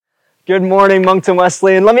Good morning, Moncton,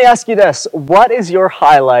 Wesleyan. Let me ask you this. What is your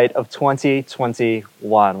highlight of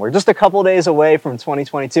 2021? We're just a couple days away from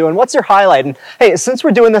 2022, and what's your highlight? And hey, since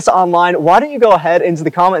we're doing this online, why don't you go ahead into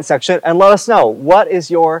the comment section and let us know, what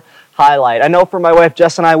is your highlight? I know for my wife,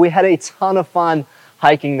 Jess, and I, we had a ton of fun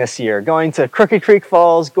hiking this year, going to Crooked Creek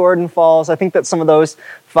Falls, Gordon Falls. I think that some of those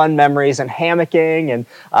fun memories, and hammocking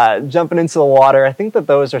and jumping into the water, I think that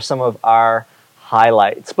those are some of our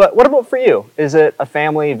highlights. But what about for you? Is it a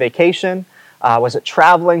family vacation? Was it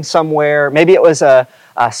traveling somewhere? Maybe it was a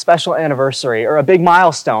special anniversary or a big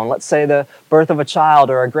milestone. Let's say the birth of a child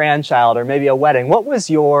or a grandchild or maybe a wedding. What was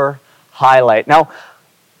your highlight? Now,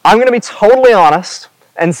 I'm going to be totally honest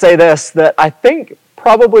and say this, that I think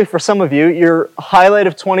probably for some of you, your highlight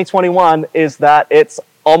of 2021 is that it's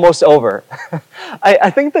almost over. I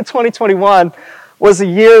think that 2021 was a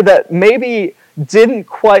year that maybe didn't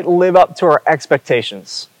quite live up to our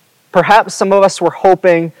expectations. Perhaps some of us were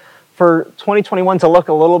hoping for 2021 to look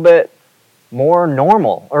a little bit more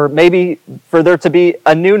normal, or maybe for there to be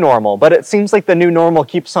a new normal, but it seems like the new normal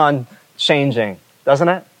keeps on changing, doesn't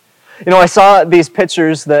it? You know, I saw these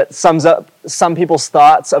pictures that sums up some people's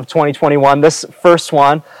thoughts of 2021. This first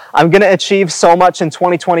one, I'm going to achieve so much in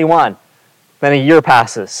 2021. Then a year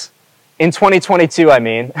passes. In 2022, I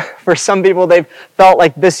mean, for some people, they've felt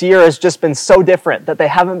like this year has just been so different that they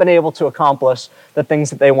haven't been able to accomplish the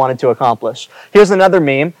things that they wanted to accomplish. Here's another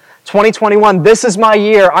meme. 2021, this is my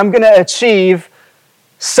year. I'm going to achieve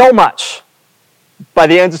so much. By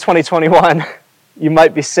the end of 2021, you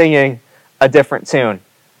might be singing a different tune.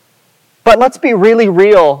 But let's be really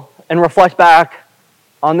real and reflect back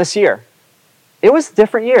on this year. It was a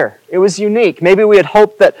different year. It was unique. Maybe we had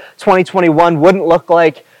hoped that 2021 wouldn't look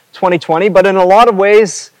like 2020, but in a lot of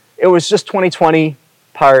ways, it was just 2020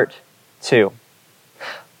 part 2.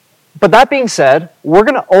 But that being said, we're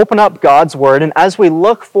going to open up God's Word, and as we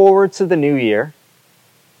look forward to the new year,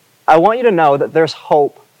 I want you to know that there's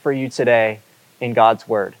hope for you today in God's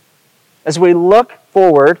Word. As we look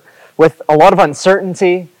forward with a lot of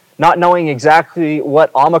uncertainty, not knowing exactly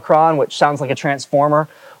what Omicron, which sounds like a transformer,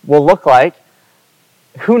 will look like,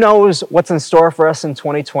 who knows what's in store for us in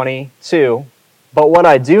 2022, but what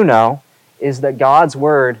I do know is that God's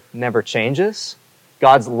Word never changes,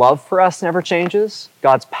 God's love for us never changes,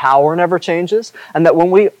 God's power never changes, and that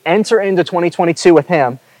when we enter into 2022 with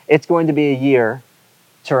Him, it's going to be a year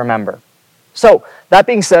to remember. So, that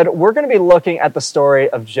being said, we're going to be looking at the story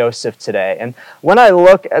of Joseph today. And when I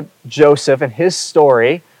look at Joseph and his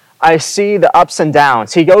story, I see the ups and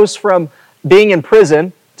downs. He goes from being in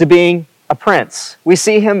prison to being a prince. We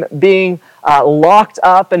see him being locked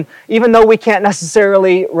up, and even though we can't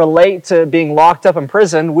necessarily relate to being locked up in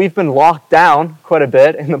prison, we've been locked down quite a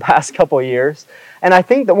bit in the past couple of years. And I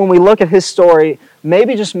think that when we look at his story,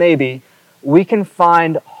 maybe, just maybe, we can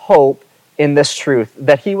find hope in this truth,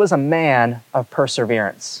 that he was a man of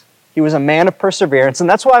perseverance. He was a man of perseverance, and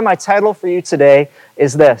that's why my title for you today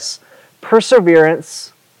is this: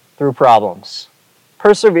 Perseverance through Problems.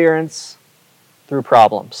 Perseverance through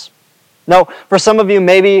problems. Now, for some of you,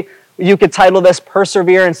 maybe you could title this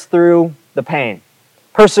Perseverance through the pain.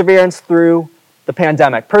 Perseverance through the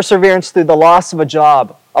pandemic. Perseverance through the loss of a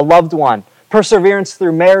job, a loved one. Perseverance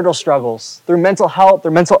through marital struggles, through mental health,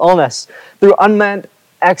 through mental illness, through unmet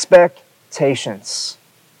expectations.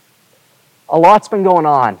 A lot's been going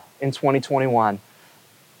on in 2021.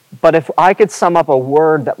 But if I could sum up a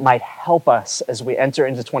word that might help us as we enter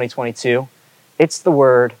into 2022, it's the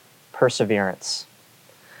word perseverance.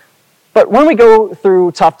 But when we go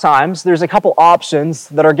through tough times, there's a couple options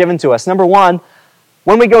that are given to us. Number one,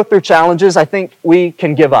 when we go through challenges, I think we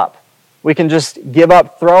can give up. We can just give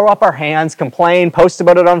up, throw up our hands, complain, post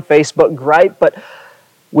about it on Facebook, gripe, but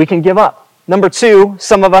we can give up. Number two,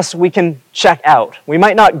 some of us, we can check out. We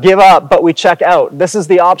might not give up, but we check out. This is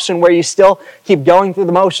the option where you still keep going through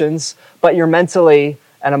the motions, but you're mentally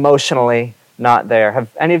and emotionally not there.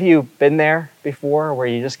 Have any of you been there before, where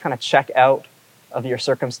you just kind of check out of your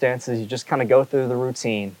circumstances? You just kind of go through the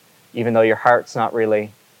routine, even though your heart's not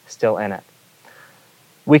really still in it.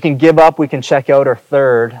 We can give up, we can check out, or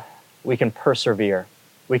third, we can persevere.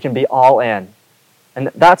 We can be all in.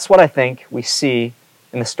 And that's what I think we see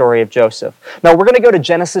in the story of Joseph. Now, we're going to go to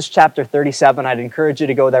Genesis chapter 37. I'd encourage you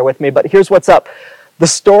to go there with me, but here's what's up. The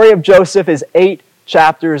story of Joseph is 8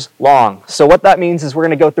 chapters long. So what that means is we're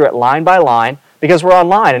going to go through it line by line, because we're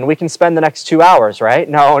online and we can spend the next 2 hours, right?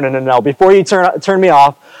 No. Before you turn me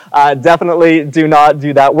off, definitely do not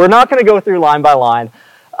do that. We're not going to go through line by line.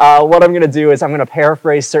 What I'm going to do is I'm going to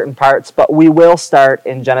paraphrase certain parts, but we will start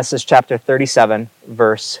in Genesis chapter 37,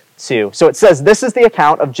 verse 2. So it says, "This is the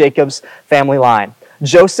account of Jacob's family line.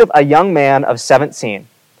 Joseph, a young man of 17,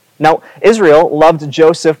 Now, Israel loved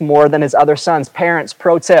Joseph more than his other sons. Parents,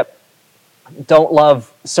 pro tip, don't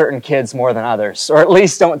love certain kids more than others, or at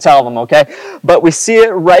least don't tell them, okay? But we see it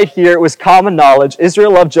right here. It was common knowledge.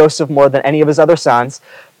 Israel loved Joseph more than any of his other sons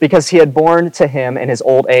because he had born to him in his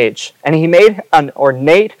old age. And he made an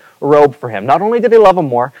ornate robe for him. Not only did he love him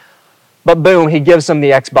more, but boom, he gives him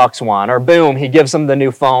the Xbox One, or boom, he gives him the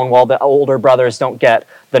new phone while the older brothers don't get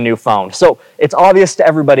the new phone. So it's obvious to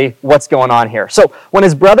everybody what's going on here. So when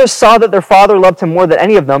his brothers saw that their father loved him more than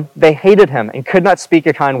any of them, they hated him and could not speak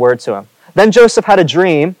a kind word to him. Then Joseph had a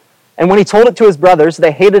dream, and when he told it to his brothers,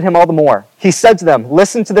 they hated him all the more. He said to them,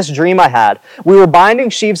 "Listen to this dream I had. We were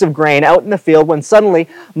binding sheaves of grain out in the field when suddenly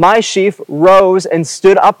my sheaf rose and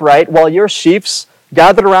stood upright while your sheaves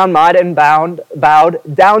gathered around mine and bowed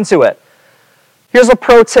down to it." Here's a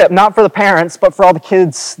pro tip, not for the parents, but for all the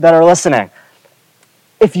kids that are listening.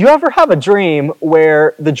 If you ever have a dream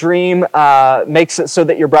where the dream makes it so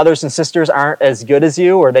that your brothers and sisters aren't as good as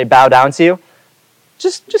you or they bow down to you,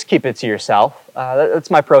 just keep it to yourself.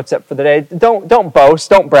 That's my pro tip for the day. Don't boast,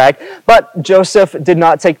 don't brag. But Joseph did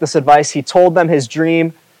not take this advice. He told them his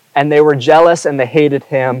dream, and they were jealous, and they hated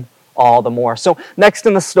him all the more. So next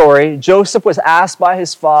in the story, Joseph was asked by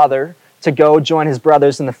his father to go join his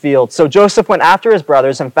brothers in the field. So Joseph went after his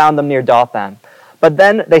brothers and found them near Dothan. But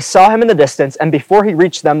then they saw him in the distance, and before he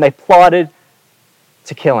reached them, they plotted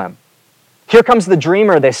to kill him. "Here comes the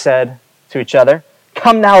dreamer," they said to each other.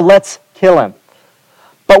 "Come now, let's kill him."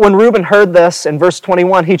 But when Reuben heard this, in verse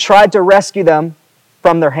 21, he tried to rescue them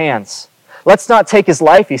from their hands. "Let's not take his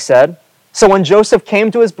life," he said. So when Joseph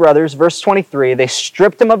came to his brothers, verse 23, they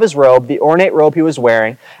stripped him of his robe, the ornate robe he was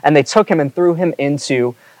wearing, and they took him and threw him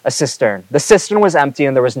into a cistern. The cistern was empty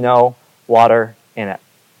and there was no water in it.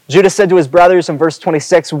 Judah said to his brothers in verse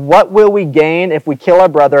 26, "What will we gain if we kill our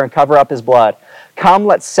brother and cover up his blood? Come,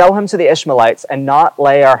 let's sell him to the Ishmaelites and not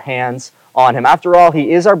lay our hands on him. After all,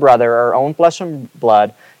 he is our brother, our own flesh and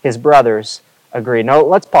blood." His brothers agreed. Now,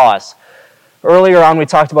 let's pause. Earlier on, we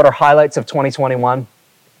talked about our highlights of 2021.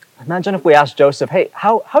 Imagine if we asked Joseph, "Hey,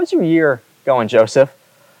 how's your year going, Joseph?"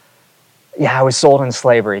 "Yeah, I was sold into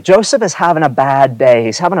slavery." Joseph is having a bad day.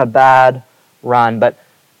 He's having a bad run. But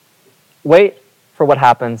wait for what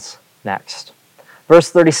happens next. Verse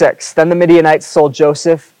 36, "Then the Midianites sold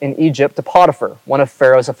Joseph in Egypt to Potiphar, one of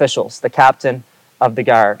Pharaoh's officials, the captain of the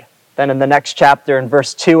guard." Then in the next chapter, in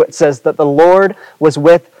verse 2, it says that the Lord was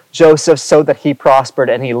with Joseph so that he prospered,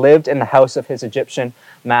 and he lived in the house of his Egyptian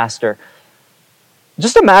master.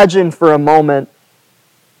 Just imagine for a moment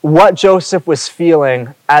what Joseph was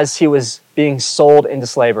feeling as he was being sold into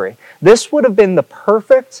slavery. This would have been the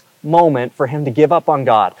perfect moment for him to give up on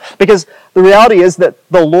God. Because the reality is that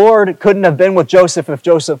the Lord couldn't have been with Joseph if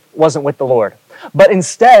Joseph wasn't with the Lord. But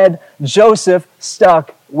instead, Joseph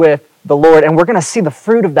stuck with the Lord. And we're going to see the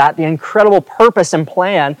fruit of that, the incredible purpose and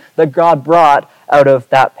plan that God brought out of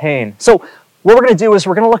that pain. So what we're going to do is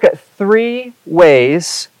we're going to look at 3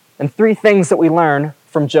 ways and 3 things that we learn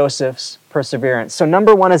from Joseph's perseverance. So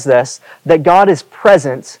number 1 is this, that God is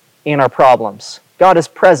present in our problems. God is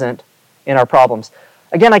present in our problems.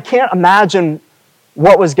 Again, I can't imagine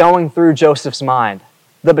what was going through Joseph's mind.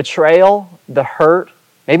 The betrayal, the hurt,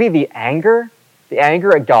 maybe the anger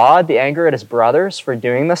at God, the anger at his brothers for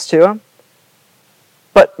doing this to him.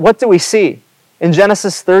 But what do we see? In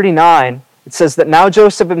Genesis 39, it says that now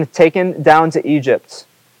Joseph had been taken down to Egypt.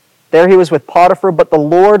 There he was with Potiphar, but the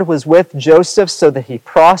Lord was with Joseph so that he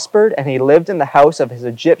prospered and he lived in the house of his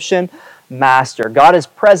Egyptian master. God is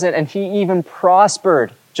present and he even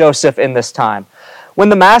prospered Joseph in this time. When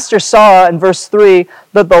the master saw in verse 3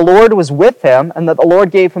 that the Lord was with him and that the Lord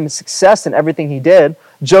gave him success in everything he did,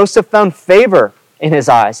 Joseph found favor in his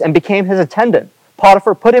eyes and became his attendant.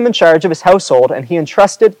 Potiphar put him in charge of his household and he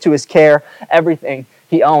entrusted to his care everything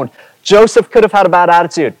he owned. Joseph could have had a bad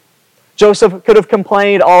attitude. Joseph could have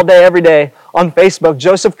complained all day, every day on Facebook.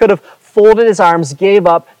 Joseph could have folded his arms, gave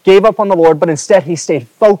up on the Lord, but instead he stayed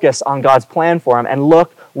focused on God's plan for him, and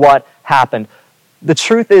look what happened. The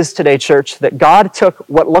truth is today, church, that God took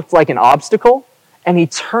what looked like an obstacle and he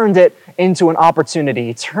turned it into an opportunity.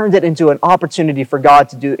 He turned it into an opportunity for God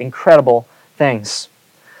to do incredible things.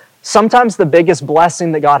 Sometimes the biggest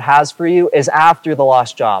blessing that God has for you is after the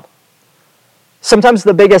lost job. Sometimes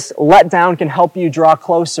the biggest letdown can help you draw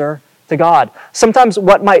closer to God. Sometimes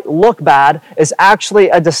what might look bad is actually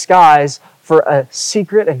a disguise for a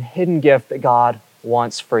secret and hidden gift that God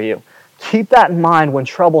wants for you. Keep that in mind when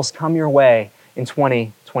troubles come your way in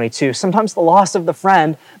 2022. Sometimes the loss of the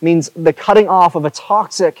friend means the cutting off of a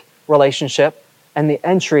toxic relationship and the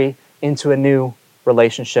entry into a new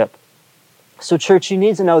relationship. So church, you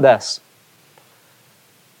need to know this.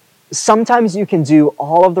 Sometimes you can do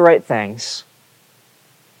all of the right things,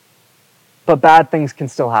 but bad things can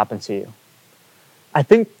still happen to you. I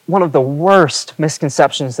think one of the worst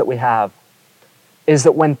misconceptions that we have is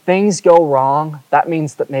that when things go wrong, that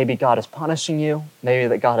means that maybe God is punishing you, maybe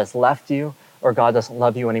that God has left you, or God doesn't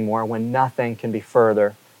love you anymore, when nothing can be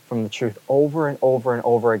further from the truth. Over and over and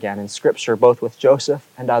over again in Scripture, both with Joseph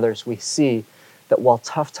and others, we see that while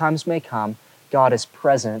tough times may come, God is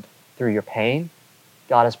present through your pain,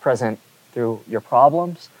 God is present through your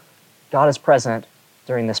problems, God is present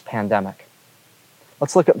during this pandemic.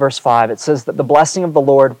 Let's look at verse 5. It says that the blessing of the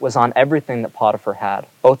Lord was on everything that Potiphar had,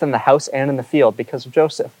 both in the house and in the field, because of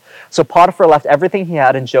Joseph. So Potiphar left everything he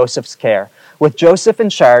had in Joseph's care. With Joseph in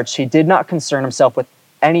charge, he did not concern himself with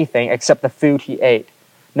anything except the food he ate.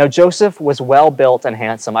 Now Joseph was well built and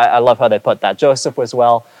handsome. I love how they put that. Joseph was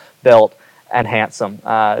well built and handsome.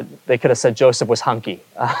 They could have said Joseph was hunky.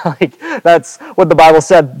 That's what the Bible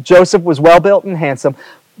said. Joseph was well built and handsome,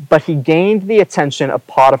 but he gained the attention of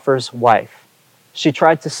Potiphar's wife. She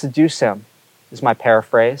tried to seduce him, is my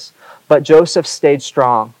paraphrase, but Joseph stayed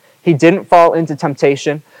strong. He didn't fall into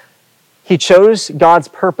temptation. He chose God's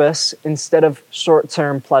purpose instead of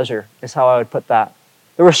short-term pleasure, is how I would put that.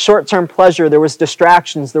 There was short-term pleasure, there was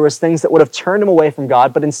distractions, there was things that would have turned him away from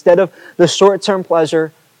God, but instead of the short-term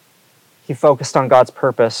pleasure, he focused on God's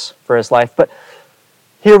purpose for his life. But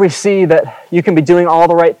here we see that you can be doing all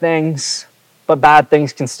the right things, but bad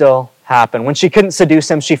things can still happen. When she couldn't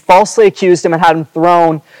seduce him, she falsely accused him and had him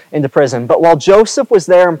thrown into prison. But while Joseph was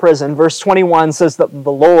there in prison, verse 21 says that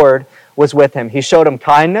the Lord was with him. He showed him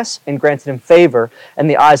kindness and granted him favor in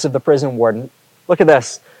the eyes of the prison warden. Look at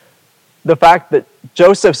this. The fact that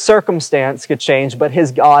Joseph's circumstance could change, but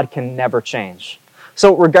his God can never change.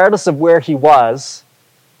 So regardless of where he was,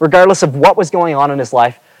 regardless of what was going on in his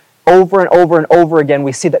life, over and over and over again,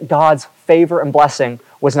 we see that God's favor and blessing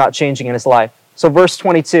was not changing in his life. So verse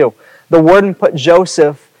 22, the warden put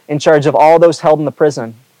Joseph in charge of all those held in the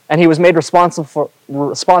prison, and he was made responsible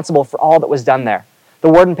for all that was done there. The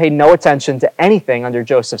warden paid no attention to anything under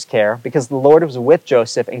Joseph's care because the Lord was with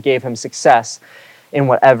Joseph and gave him success in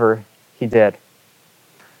whatever he did.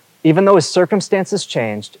 Even though his circumstances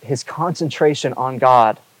changed, his concentration on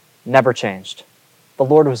God never changed. The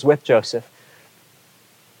Lord was with Joseph.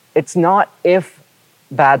 It's not if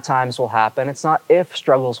bad times will happen, it's not if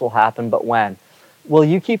struggles will happen, but when. Will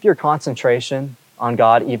you keep your concentration on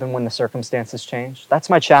God even when the circumstances change?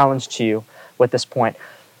 That's my challenge to you with this point.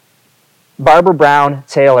 Barbara Brown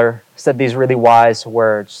Taylor said these really wise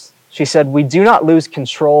words. She said, "We do not lose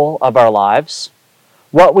control of our lives.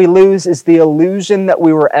 What we lose is the illusion that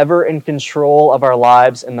we were ever in control of our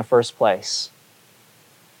lives in the first place."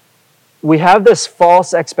 We have this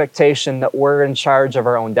false expectation that we're in charge of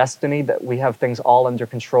our own destiny, that we have things all under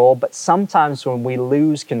control, but sometimes when we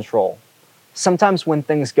lose control, sometimes when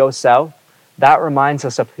things go south, that reminds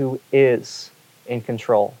us of who is in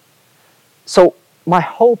control. So my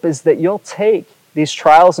hope is that you'll take these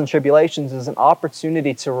trials and tribulations as an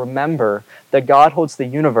opportunity to remember that God holds the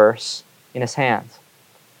universe in his hands.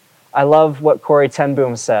 I love what Corrie ten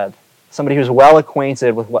Boom said, somebody who's well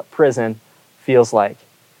acquainted with what prison feels like.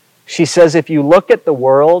 She says, if you look at the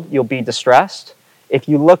world, you'll be distressed. If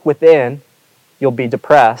you look within, you'll be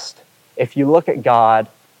depressed. If you look at God,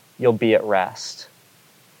 you'll be at rest.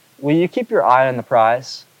 Will you keep your eye on the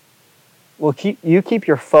prize? Will you keep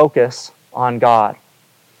your focus on God?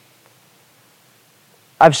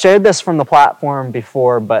 I've shared this from the platform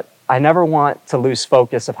before, but I never want to lose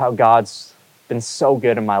focus of how God's been so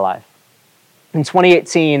good in my life. In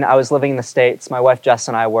 2018, I was living in the States. My wife Jess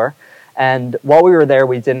and I were. And while we were there,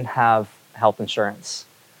 we didn't have health insurance.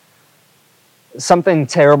 Something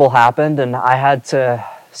terrible happened, and I had to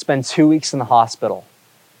spend 2 weeks in the hospital.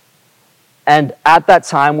 And at that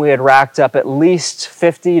time, we had racked up at least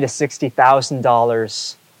 $50,000 to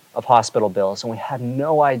 $60,000 of hospital bills, and we had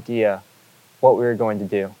no idea what we were going to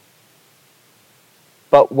do.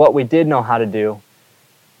 But what we did know how to do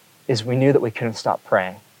is we knew that we couldn't stop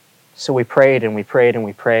praying. So we prayed and we prayed and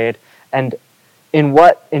we prayed, and in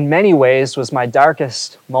what, in many ways, was my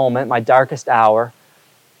darkest moment, my darkest hour,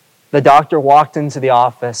 the doctor walked into the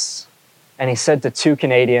office and he said to two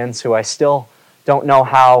Canadians who I still don't know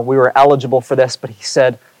how we were eligible for this, but he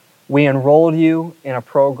said, "We enrolled you in a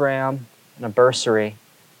program, in a bursary,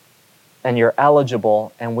 and you're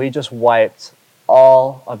eligible, and we just wiped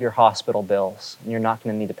all of your hospital bills, and you're not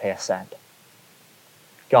going to need to pay a cent."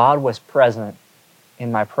 God was present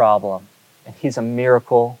in my problem, and he's a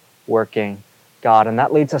miracle-working God. And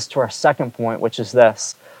that leads us to our second point, which is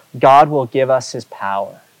this: God will give us his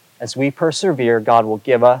power. As we persevere, God will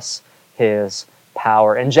give us his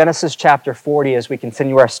power. In Genesis chapter 40, as we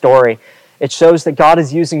continue our story, it shows that God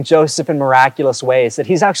is using Joseph in miraculous ways, that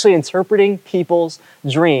he's actually interpreting people's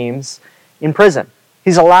dreams in prison.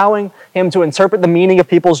 He's allowing him to interpret the meaning of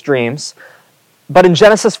people's dreams. But in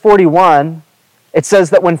Genesis 41, it says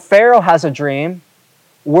that when Pharaoh has a dream,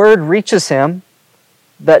 word reaches him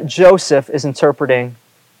that Joseph is interpreting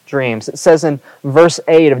dreams. It says in verse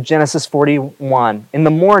 8 of Genesis 41, "In the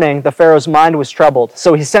morning the Pharaoh's mind was troubled,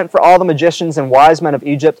 so he sent for all the magicians and wise men of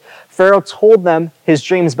Egypt. Pharaoh told them his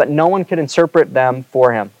dreams, but no one could interpret them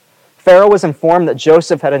for him. Pharaoh was informed that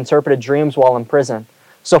Joseph had interpreted dreams while in prison.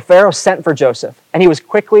 So Pharaoh sent for Joseph, and he was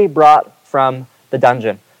quickly brought from the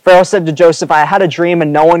dungeon. Pharaoh said to Joseph, 'I had a dream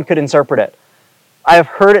and no one could interpret it. I have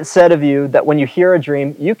heard it said of you that when you hear a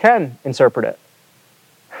dream, you can interpret it.'"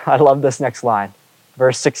 I love this next line.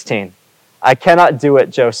 Verse 16, "I cannot do it,"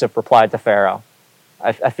 Joseph replied to Pharaoh.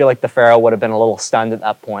 I feel like the Pharaoh would have been a little stunned at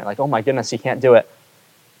that point, like, oh my goodness, he can't do it.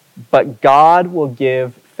 "But God will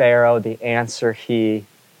give Pharaoh the answer he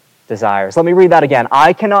desires." Let me read that again.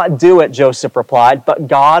 "I cannot do it," Joseph replied, "but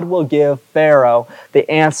God will give Pharaoh the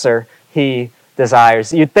answer he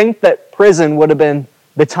desires." You'd think that prison would have been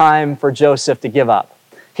the time for Joseph to give up.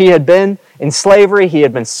 He had been in slavery, he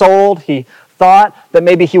had been sold, he thought that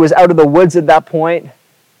maybe he was out of the woods at that point,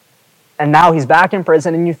 and now he's back in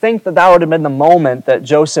prison, and you think that that would have been the moment that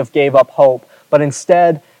Joseph gave up hope, but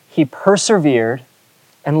instead he persevered,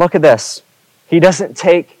 and look at this. He doesn't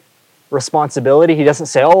take responsibility. He doesn't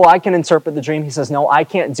say, "Oh, I can interpret the dream." He says, "No, I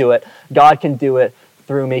can't do it. God can do it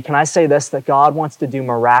through me." Can I say this, that God wants to do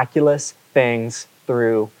miraculous things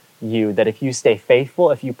through you, that if you stay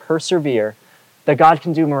faithful, if you persevere, that God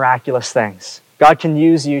can do miraculous things. God can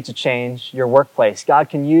use you to change your workplace. God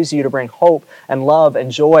can use you to bring hope and love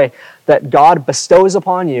and joy that God bestows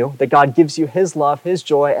upon you, that God gives you his love, his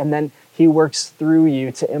joy, and then he works through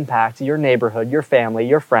you to impact your neighborhood, your family,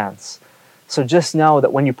 your friends. So just know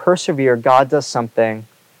that when you persevere, God does something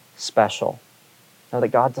special. Know that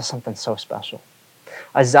God does something so special.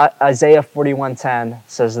 Isaiah 41:10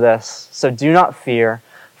 says this, "So do not fear,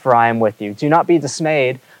 for I am with you. Do not be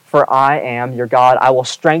dismayed, for I am your God. I will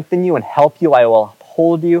strengthen you and help you. I will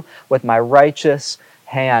uphold you with my righteous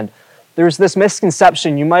hand." There's this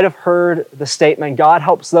misconception. You might have heard the statement, God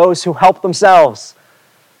helps those who help themselves.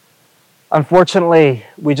 Unfortunately,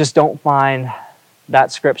 we just don't find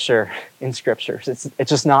that scripture in scriptures. It's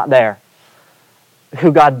just not there.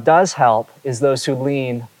 Who God does help is those who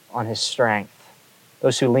lean on his strength.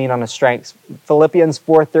 Those who lean on his strength. Philippians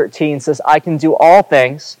 4:13 says, "I can do all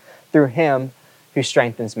things through him who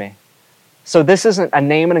strengthens me." So this isn't a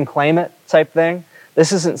name it and claim it type thing.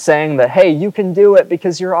 This isn't saying that, hey, you can do it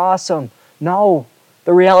because you're awesome. No,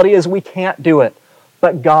 the reality is we can't do it,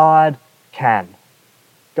 but God can.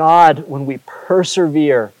 God, when we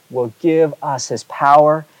persevere, will give us his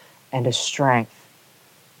power and his strength.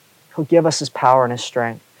 He'll give us his power and his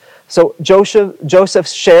strength. So Joseph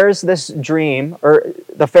shares this dream, or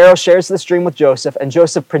the Pharaoh shares this dream with Joseph, and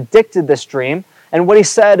Joseph predicted this dream. And what he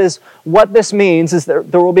said is, what this means is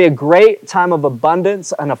that there will be a great time of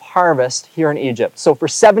abundance and of harvest here in Egypt. So for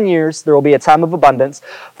 7 years, there will be a time of abundance,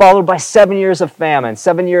 followed by 7 years of famine,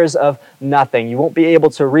 7 years of nothing. You won't be able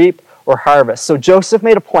to reap or harvest. So Joseph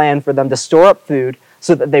made a plan for them to store up food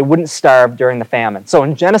so that they wouldn't starve during the famine. So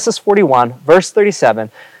in Genesis 41, verse 37,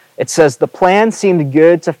 it says, "The plan seemed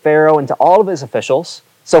good to Pharaoh and to all of his officials.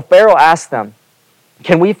 So Pharaoh asked them,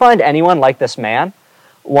 'Can we find anyone like this man?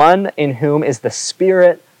 One in whom is the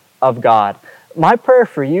Spirit of God.'" My prayer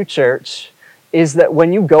for you, church, is that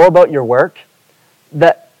when you go about your work,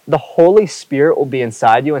 that the Holy Spirit will be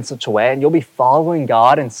inside you in such a way, and you'll be following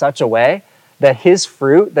God in such a way that his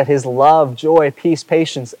fruit, that his love, joy, peace,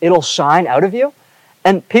 patience, it'll shine out of you.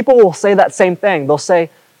 And people will say that same thing. They'll say,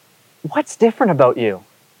 "What's different about you?"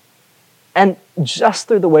 And just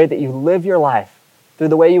through the way that you live your life, through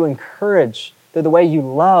the way you encourage, through the way you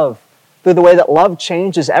love, through the way that love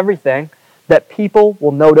changes everything, that people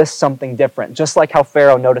will notice something different, just like how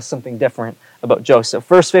Pharaoh noticed something different about Joseph.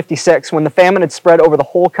 Verse 56, "When the famine had spread over the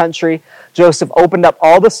whole country, Joseph opened up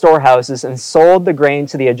all the storehouses and sold the grain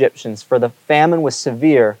to the Egyptians, for the famine was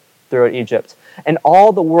severe throughout Egypt. And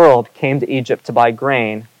all the world came to Egypt to buy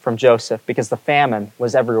grain from Joseph because the famine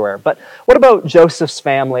was everywhere." But what about Joseph's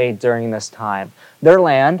family during this time? Their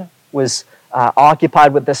land was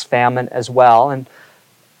occupied with this famine as well. And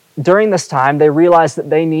during this time, they realized that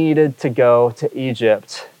they needed to go to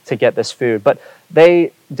Egypt to get this food. But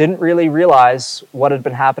they didn't really realize what had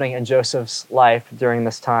been happening in Joseph's life during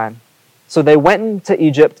this time. So they went into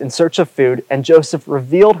Egypt in search of food, and Joseph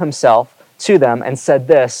revealed himself to them and said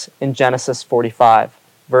this in Genesis 45,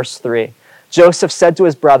 verse 3. Joseph said to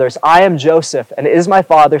his brothers, I am Joseph, and is my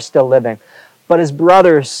father still living? But his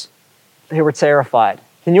brothers, they were terrified.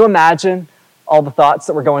 Can you imagine all the thoughts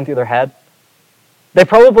that were going through their head? They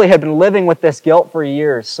probably had been living with this guilt for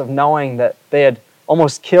years of knowing that they had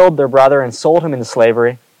almost killed their brother and sold him into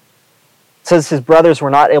slavery. It says his brothers were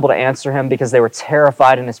not able to answer him because they were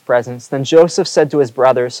terrified in his presence. Then Joseph said to his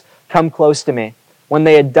brothers, come close to me. When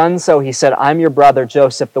they had done so, he said, I'm your brother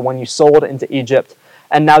Joseph, the one you sold into Egypt.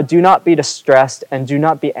 And now do not be distressed and do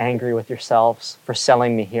not be angry with yourselves for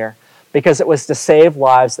selling me here, because it was to save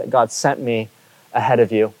lives that God sent me ahead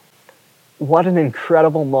of you. What an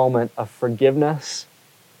incredible moment of forgiveness,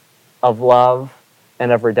 of love,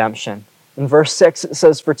 and of redemption. In verse 6, it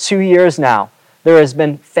says, for 2 years now, there has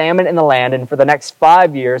been famine in the land, and for the next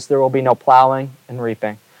 5 years, there will be no plowing and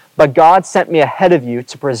reaping. But God sent me ahead of you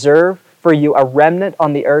to preserve for you a remnant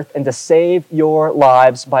on the earth and to save your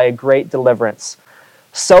lives by a great deliverance.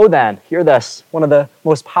 So then, hear this, one of the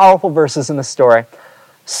most powerful verses in the story.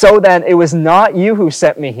 So then, it was not you who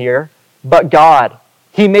sent me here, but God.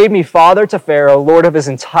 He made me father to Pharaoh, lord of his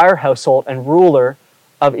entire household, and ruler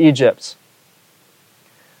of Egypt.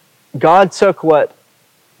 God took what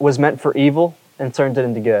was meant for evil and turned it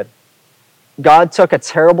into good. God took a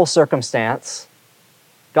terrible circumstance.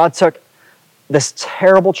 God took this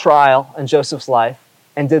terrible trial in Joseph's life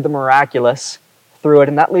and did the miraculous through it.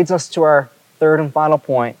 And that leads us to our third and final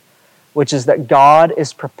point, which is that God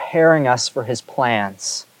is preparing us for his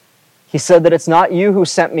plans. He said that it's not you who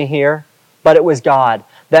sent me here, but it was God.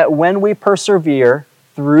 That when we persevere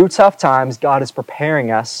through tough times, God is preparing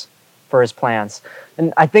us for his plans.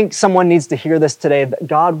 And I think someone needs to hear this today, that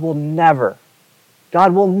God will never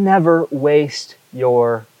waste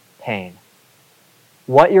your pain.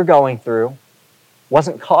 What you're going through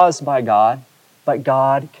wasn't caused by God, but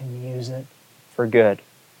God can use it for good.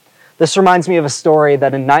 This reminds me of a story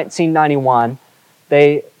that in 1991,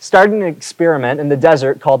 they started an experiment in the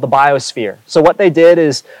desert called the biosphere. So what they did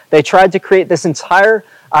is they tried to create this entire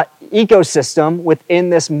ecosystem within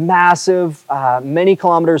this massive, many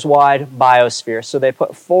kilometers wide biosphere. So they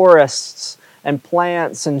put forests and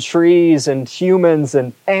plants and trees and humans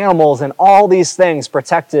and animals and all these things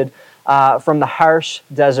protected from the harsh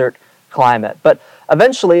desert climate. But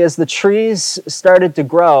eventually, as the trees started to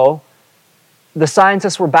grow, the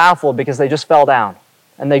scientists were baffled because they just fell down.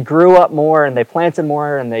 And they grew up more, and they planted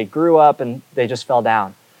more, and they grew up, and they just fell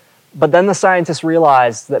down. But then the scientists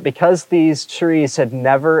realized that because these trees had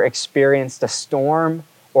never experienced a storm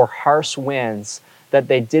or harsh winds, that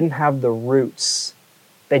they didn't have the roots,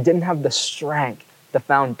 they didn't have the strength, the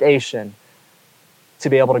foundation to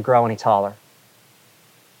be able to grow any taller.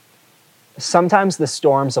 Sometimes the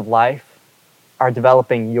storms of life are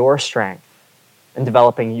developing your strength and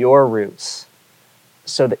developing your roots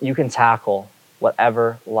so that you can tackle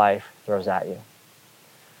whatever life throws at you.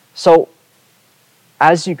 So,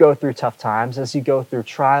 as you go through tough times, as you go through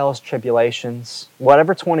trials, tribulations,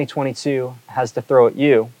 whatever 2022 has to throw at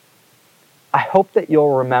you, I hope that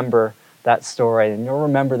you'll remember that story, and you'll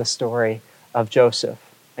remember the story of Joseph,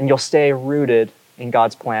 and you'll stay rooted in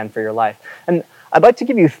God's plan for your life. And I'd like to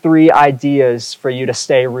give you 3 ideas for you to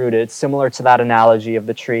stay rooted, similar to that analogy of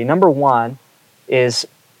the tree. Number 1 is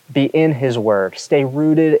be in his word. Stay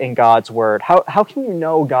rooted in God's word. How can you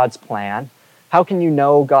know God's plan? How can you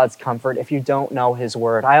know God's comfort if you don't know his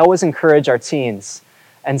word? I always encourage our teens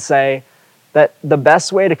and say that the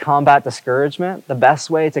best way to combat discouragement, the best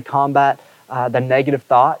way to combat the negative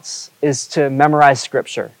thoughts is to memorize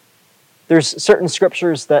scripture. There's certain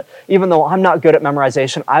scriptures that, even though I'm not good at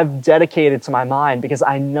memorization, I've dedicated to my mind because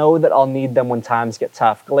I know that I'll need them when times get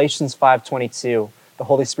tough. Galatians 5:22, the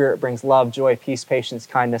Holy Spirit brings love, joy, peace, patience,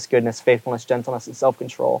 kindness, goodness, faithfulness, gentleness, and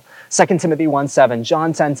self-control. 2 Timothy 1:7,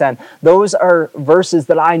 John 10:10. Those are verses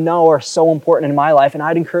that I know are so important in my life, and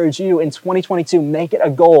I'd encourage you in 2022, make it a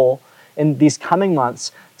goal in these coming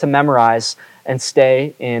months to memorize and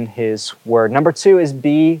stay in his word. Number 2 is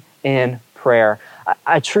be in prayer.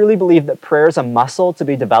 I truly believe that prayer is a muscle to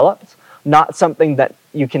be developed, not something that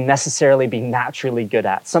you can necessarily be naturally good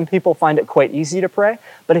at. Some people find it quite easy to pray,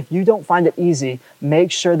 but if you don't find it easy,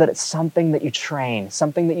 make sure that it's something that you train,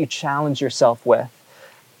 something that you challenge yourself with.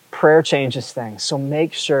 Prayer changes things, so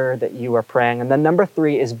make sure that you are praying. And then number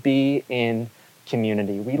 3 is be in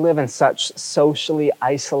community. We live in such socially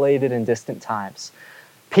isolated and distant times.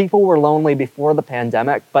 People were lonely before the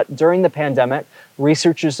pandemic, but during the pandemic,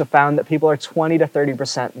 researchers have found that people are 20 to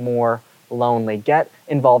 30% more lonely. Get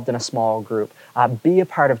involved in a small group. Be a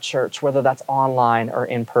part of church, whether that's online or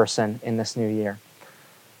in person in this new year.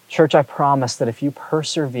 Church, I promise that if you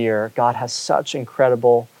persevere, God has such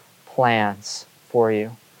incredible plans for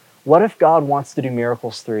you. What if God wants to do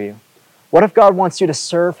miracles through you? What if God wants you to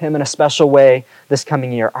serve him in a special way this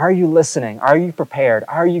coming year? Are you listening? Are you prepared?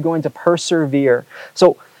 Are you going to persevere?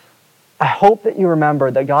 So I hope that you remember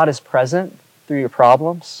that God is present through your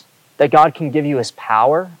problems, that God can give you his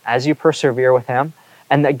power as you persevere with him,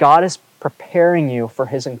 and that God is preparing you for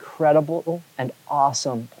his incredible and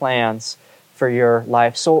awesome plans for your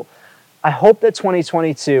life. So I hope that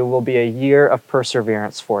 2022 will be a year of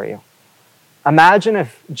perseverance for you. Imagine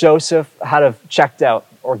if Joseph had have checked out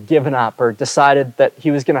or given up or decided that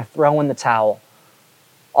he was going to throw in the towel.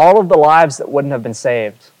 All of the lives that wouldn't have been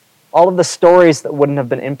saved, all of the stories that wouldn't have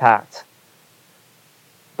been impacted.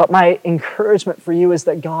 But my encouragement for you is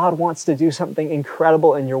that God wants to do something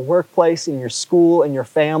incredible in your workplace, in your school, in your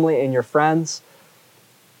family, in your friends.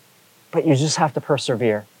 But you just have to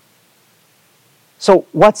persevere. So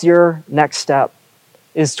what's your next step?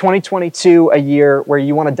 Is 2022 a year where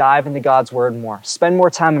you want to dive into God's Word more? Spend more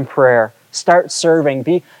time in prayer. Start serving.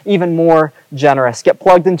 Be even more generous. Get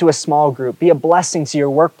plugged into a small group. Be a blessing to your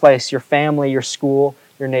workplace, your family, your school,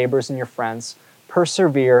 your neighbors, and your friends.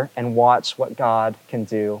 Persevere and watch what God can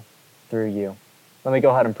do through you. Let me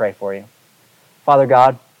go ahead and pray for you. Father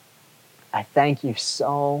God, I thank you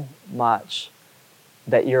so much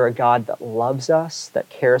that you're a God that loves us, that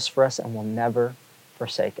cares for us, and will never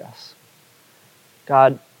forsake us.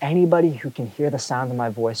 God, anybody who can hear the sound of my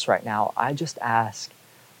voice right now, I just ask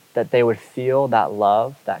that they would feel that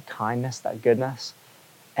love, that kindness, that goodness,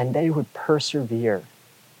 and they would persevere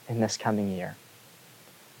in this coming year.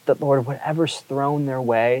 That, Lord, whatever's thrown their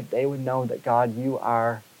way, they would know that, God, you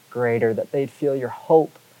are greater, that they'd feel your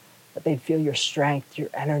hope, that they'd feel your strength, your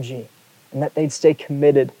energy, and that they'd stay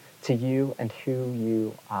committed to you and who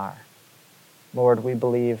you are. Lord, we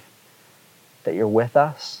believe that you're with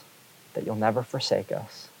us, that you'll never forsake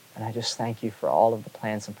us. And I just thank you for all of the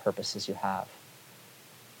plans and purposes you have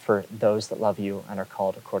for those that love you and are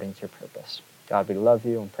called according to your purpose. God, we love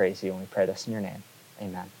you and praise you, and we pray this in your name.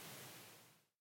 Amen.